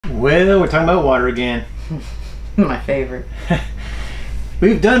Well, we're talking about water again. My favorite.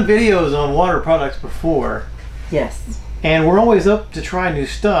 We've done videos on water products before. Yes. And we're always up to try new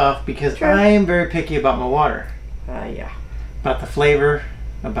stuff because Sure. I am very picky about my water. Yeah. About the flavor,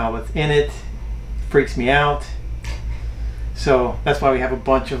 about what's in it. Freaks me out. So that's why we have a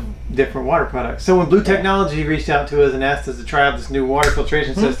bunch of different water products. So when Blue Technology reached out to us and asked us to try out this new water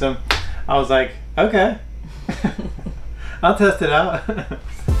filtration system, I was like, okay. I'll test it out.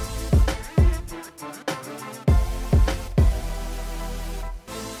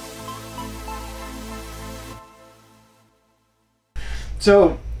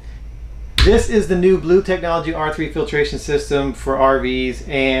 So this is the new Blue Technology R3 filtration system for RVs,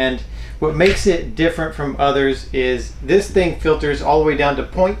 and what makes it different from others is this thing filters all the way down to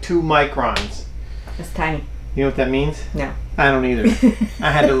 0.2 microns. It's tiny. You know what that means? No. I don't either. I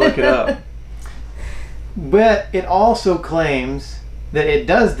had to look it up. But it also claims that it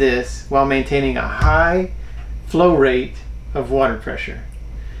does this while maintaining a high flow rate of water pressure.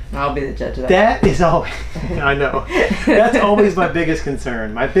 I'll be the judge of that. That is always, I know, that's always my biggest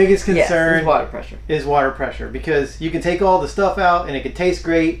concern. My biggest concern is water pressure. Is water pressure, because you can take all the stuff out and it can taste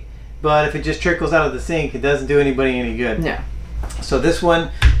great, but if it just trickles out of the sink, it doesn't do anybody any good. No. So this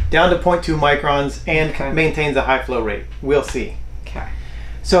one, down to 0.2 microns and maintains a high flow rate. We'll see. Okay.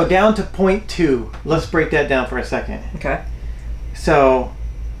 So down to 0.2, let's break that down for a second. Okay. So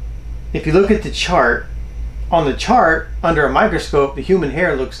if you look at the chart, on the chart, under a microscope, the human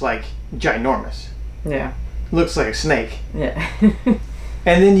hair looks like ginormous. Yeah. Looks like a snake. Yeah.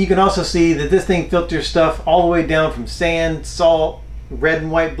 And then you can also see that this thing filters stuff all the way down from sand, salt, red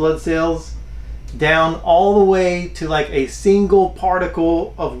and white blood cells, down all the way to like a single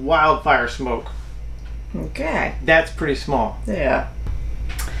particle of wildfire smoke. Okay. That's pretty small. Yeah.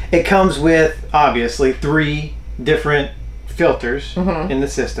 It comes with, obviously, 3 different filters in the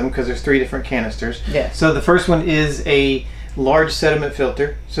system, because there's 3 different canisters. Yes. So the first one is a large sediment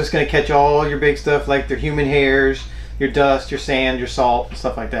filter. So it's going to catch all your big stuff like your human hairs, your dust, your sand, your salt,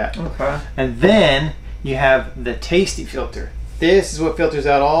 stuff like that. Okay. And then you have the tasty filter. This is what filters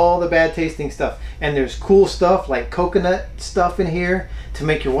out all the bad tasting stuff. And there's cool stuff like coconut stuff in here to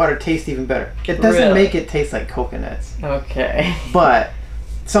make your water taste even better. It doesn't make it taste like coconuts. Okay. But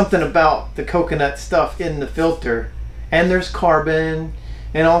something about the coconut stuff in the filter, and there's carbon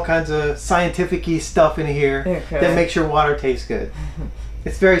and all kinds of scientific-y stuff in here that makes your water taste good.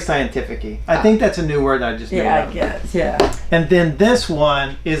 It's very scientific-y. I think that's a new word I just made up. I guess, yeah. And then this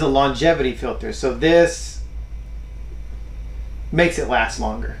one is a longevity filter. So this makes it last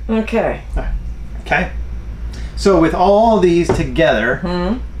longer. Okay. Okay. So with all these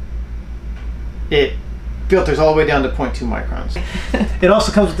together, it filters all the way down to 0.2 microns. It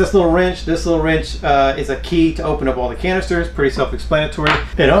also comes with this little wrench. This little wrench is a key to open up all the canisters. Pretty self-explanatory.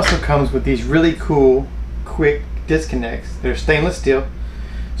 It also comes with these really cool, quick disconnects. They're stainless steel,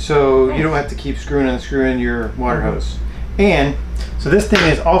 so you don't have to keep screwing and unscrewing your water hose. And so this thing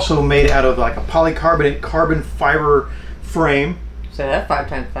is also made out of like a polycarbonate carbon fiber frame. So that's 5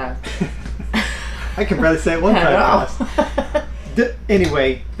 times 5. I can barely say it one time fast.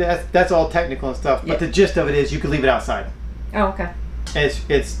 Anyway, that's all technical and stuff, but the gist of it is you can leave it outside. Oh, okay.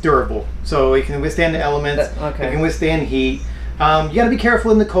 It's durable, so it can withstand the elements. It can withstand heat. You got to be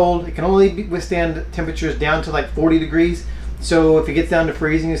careful in the cold. It can only withstand temperatures down to like 40 degrees. So if it gets down to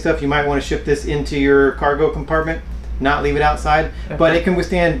freezing and stuff, you might want to ship this into your cargo compartment, not leave it outside. But it can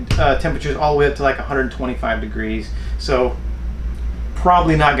withstand temperatures all the way up to like 125 degrees. So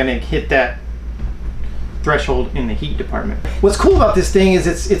probably not going to hit that threshold in the heat department. What's cool about this thing is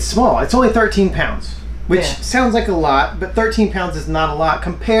it's small. It's only 13 pounds, which sounds like a lot, but 13 pounds is not a lot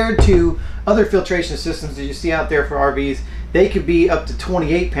compared to other filtration systems that you see out there for RVs. They could be up to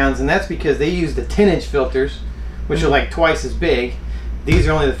 28 pounds, and that's because they use the 10-inch filters, which are like twice as big. These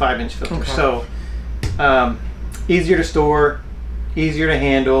are only the 5-inch filters. So easier to store, easier to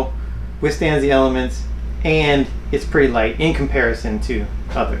handle, withstands the elements, and it's pretty light in comparison to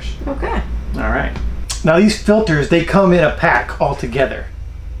others. Okay. All right. Now these filters, they come in a pack all together.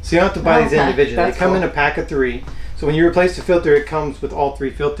 So you don't have to buy these individually. They come in a pack of 3. So when you replace the filter, it comes with all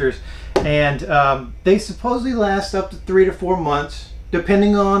 3 filters. And they supposedly last up to 3 to 4 months,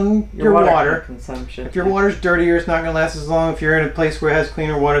 depending on your water consumption. If your water's dirtier, it's not going to last as long. If you're in a place where it has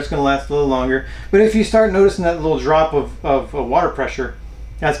cleaner water, it's going to last a little longer. But if you start noticing that little drop of water pressure,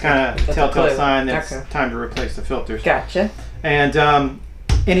 that's kind of a telltale sign that it's time to replace the filters. Gotcha. And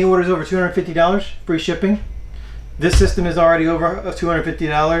any orders over $250, free shipping. This system is already over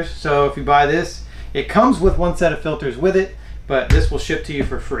 $250, so if you buy this, it comes with 1 set of filters with it, but this will ship to you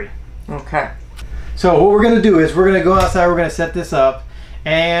for free. Okay. So what we're going to do is we're going to go outside, we're going to set this up,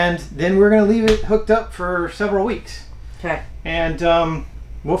 and then we're going to leave it hooked up for several weeks. Okay. And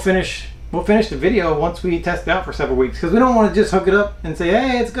we'll finish the video once we test it out for several weeks, because we don't want to just hook it up and say,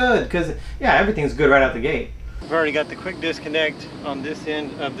 hey, it's good, because yeah, everything's good right out the gate. I've already got the quick disconnect on this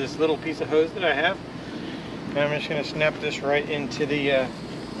end of this little piece of hose that I have, and I'm just going to snap this right into the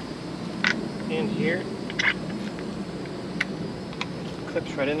end here.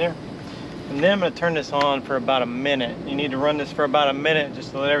 Clips right in there. And then I'm going to turn this on for about a minute. You need to run this for about a minute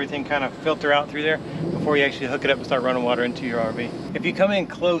just to let everything kind of filter out through there before you actually hook it up and start running water into your RV. If you come in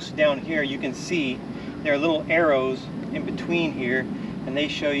close down here, you can see there are little arrows in between here, and they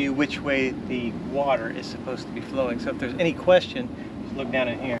show you which way the water is supposed to be flowing. So if there's any question, just look down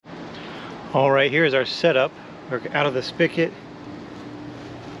in here. All right, here's our setup. We're out of the spigot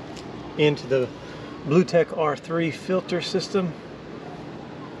into the BlueTech R3 filter system,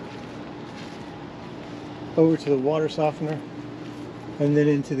 over to the water softener, and then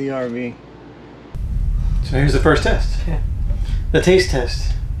into the RV. So here's the first test. Yeah. The taste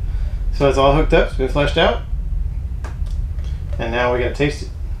test. So it's all hooked up, it's been flushed out, and now we gotta taste it.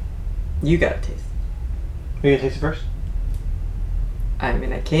 You gotta taste it. You gotta taste it first? I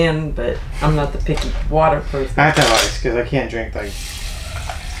mean, I can, but I'm not the picky water person. I have to have ice, because I can't drink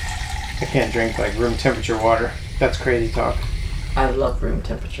like room temperature water. That's crazy talk. I love room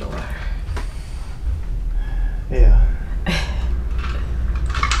temperature water. Yeah.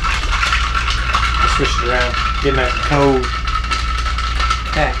 Switch it around. Get nice and cold.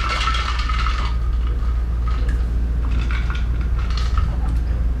 Okay.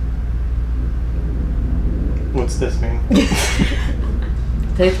 What's this mean?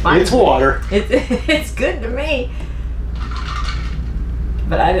 Tastes fine. It's water. It's good to me.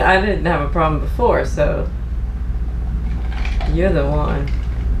 But I didn't have a problem before, so you're the one.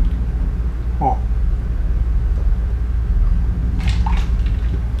 Oh.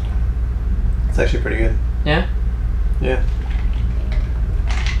 It's actually pretty good. Yeah? Yeah.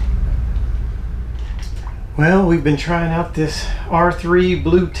 Well, we've been trying out this R3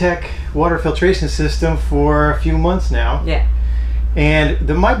 BlueTech water filtration system for a few months now. Yeah. And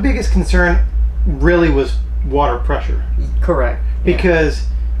my biggest concern really was water pressure. Correct. Because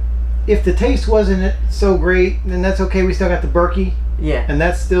if the taste wasn't so great, then that's okay. We still got the Berkey. Yeah. And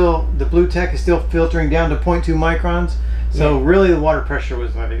that's still, the BlueTech is still filtering down to 0.2 microns. So really the water pressure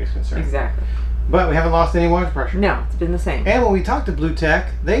was my biggest concern. Exactly. But we haven't lost any water pressure. No, it's been the same. And when we talked to BlueTech,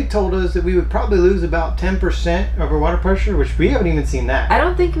 they told us that we would probably lose about 10% of our water pressure, which we haven't even seen that. I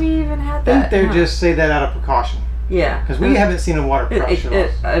don't think we even had I that. think they just say that out of precaution. Yeah. Because we haven't seen a water pressure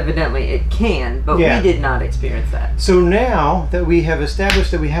loss. Evidently it can, but we did not experience that. So now that we have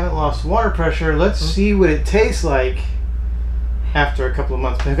established that we haven't lost water pressure, let's see what it tastes like after a couple of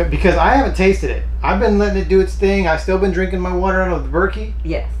months. Because I haven't tasted it. I've been letting it do its thing. I've still been drinking my water out of the Berkey.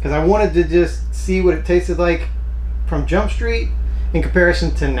 Yes. Because I wanted to just see what it tasted like from Jump Street in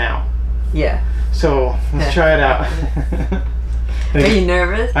comparison to now. Yeah. So let's try it out. Are you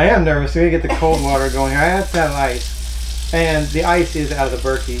nervous? I am nervous. We're going to get the cold water going. I have to have ice. And the ice is out of the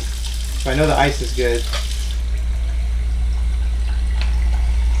Berkey. So I know the ice is good.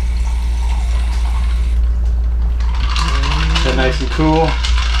 So nice and cool.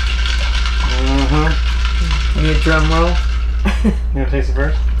 Need a drum roll? You want to taste it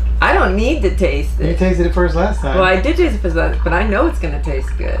first? I don't need to taste it. You tasted it first last time. Well, I did taste it first, but I know it's going to taste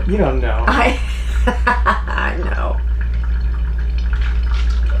good. You don't know. I know.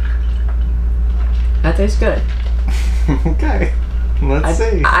 That tastes good. Okay. Let's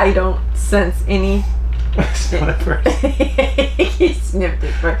see. I don't sense any. Smell it first. You sniffed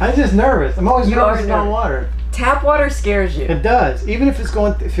it first. I'm just nervous. I'm always nervous about water. Tap water scares you. It does. Even if it's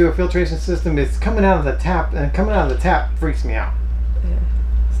going through a filtration system, it's coming out of the tap, and coming out of the tap freaks me out. Yeah.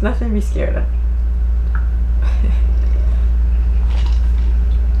 It's nothing to be scared of.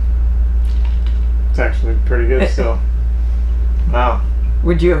 It's actually pretty good still. Wow.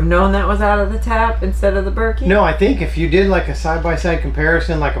 Would you have known that was out of the tap instead of the Berkey? No, I think if you did like a side-by-side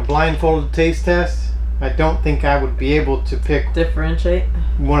comparison, like a blindfolded taste test, I don't think I would be able to differentiate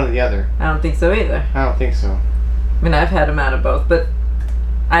one or the other. I don't think so either. I don't think so. I mean, I've had them out of both, but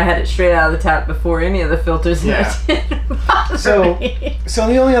I had it straight out of the tap before any of the filters. Yeah. So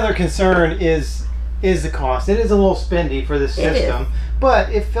the only other concern is the cost. It is a little spendy for this system,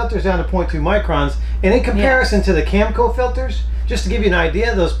 but it filters down to 0.2 microns, and in comparison to the Camco filters, just to give you an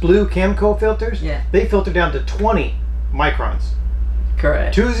idea, those blue Camco filters, they filter down to 20 microns.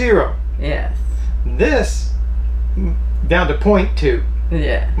 Correct. 20. Yes. This down to 0.2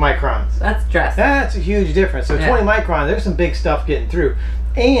 microns. That's drastic. That's a huge difference. So 20 microns, there's some big stuff getting through.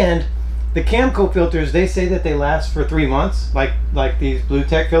 And The Camco filters, they say that they last for 3 months, like these Blue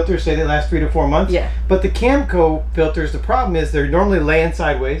Tech filters say they last 3 to 4 months. Yeah. But the Camco filters, the problem is they're normally laying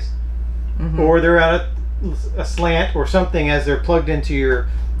sideways, or they're at a slant or something as they're plugged into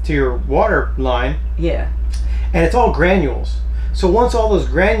your water line. Yeah. And it's all granules. So once all those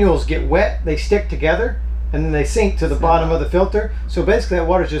granules get wet, they stick together, and then they sink to the bottom of the filter. So basically that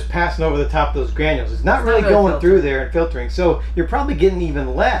water's just passing over the top of those granules. It's not really going through there and filtering. So you're probably getting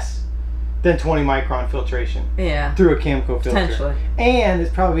even less than 20 micron filtration through a Camco filter. Potentially. And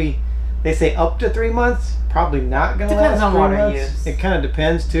it's probably, they say up to 3 months, probably not going to last 3 months. Depends on water use. It kind of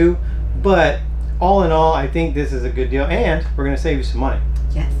depends too. But all in all, I think this is a good deal, and we're going to save you some money.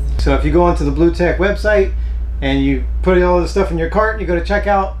 Yes. So if you go onto the Blue Tech website and you put all the stuff in your cart, you go to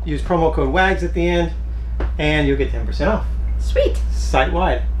checkout, use promo code WAGS at the end, and you'll get 10% off. Sweet.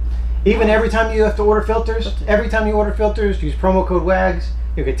 Site-wide. Even every time you have to order filters, use promo code WAGS.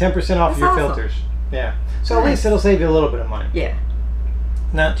 You'll get 10% off your filters. Yeah. So at least it'll save you a little bit of money. Yeah.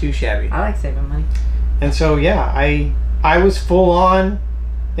 Not too shabby. I like saving money. And so yeah, I was full on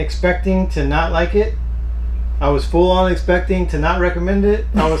expecting to not like it. I was full on expecting to not recommend it.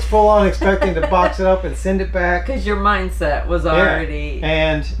 I was full on expecting to box it up and send it back. Because your mindset was already... Yeah.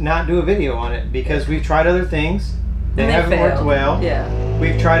 And not do a video on it because we've tried other things. They haven't worked well. Yeah.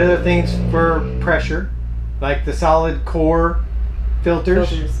 We've tried other things for pressure, like the solid core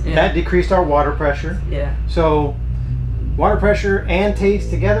filters. That decreased our water pressure. Yeah. So water pressure and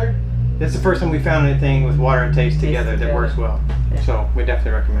taste together, this is the first time we found anything with water and taste together that works well. Yeah. So we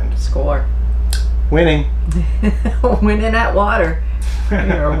definitely recommend it. Score. Winning. Winning at water.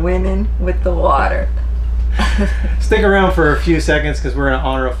 You're winning with the water. Stick around for a few seconds because we're going to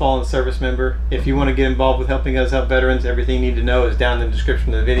honor a fallen service member. If you want to get involved with helping us help veterans, everything you need to know is down in the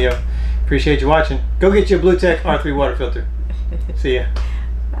description of the video. Appreciate you watching. Go get you a Blue Tech R3 water filter. See ya.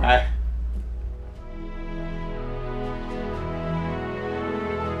 Bye.